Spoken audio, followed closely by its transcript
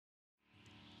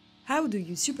How do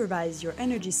you supervise your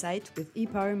energy site with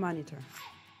ePowerMonitor?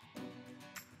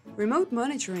 Remote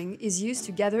monitoring is used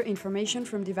to gather information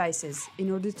from devices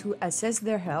in order to assess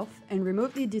their health and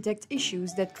remotely detect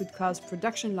issues that could cause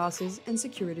production losses and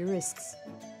security risks.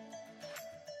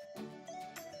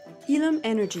 Elum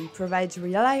Energy provides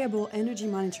reliable energy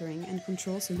monitoring and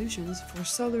control solutions for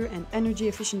solar and energy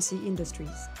efficiency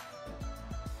industries.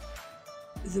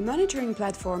 The monitoring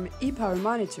platform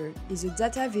ePowerMonitor is a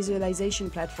data visualization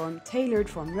platform tailored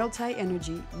for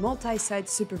multi-energy, multi-site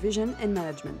supervision and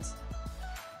management.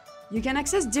 You can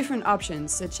access different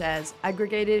options such as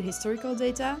aggregated historical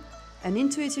data, an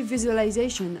intuitive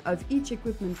visualization of each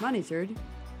equipment monitored,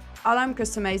 alarm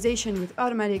customization with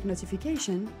automatic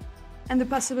notification, and the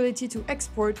possibility to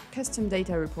export custom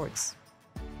data reports.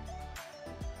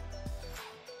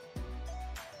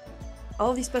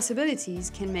 All these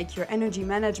possibilities can make your energy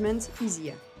management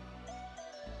easier.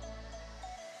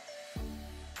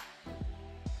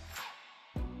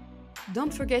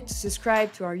 Don't forget to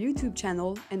subscribe to our YouTube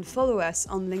channel and follow us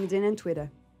on LinkedIn and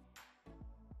Twitter.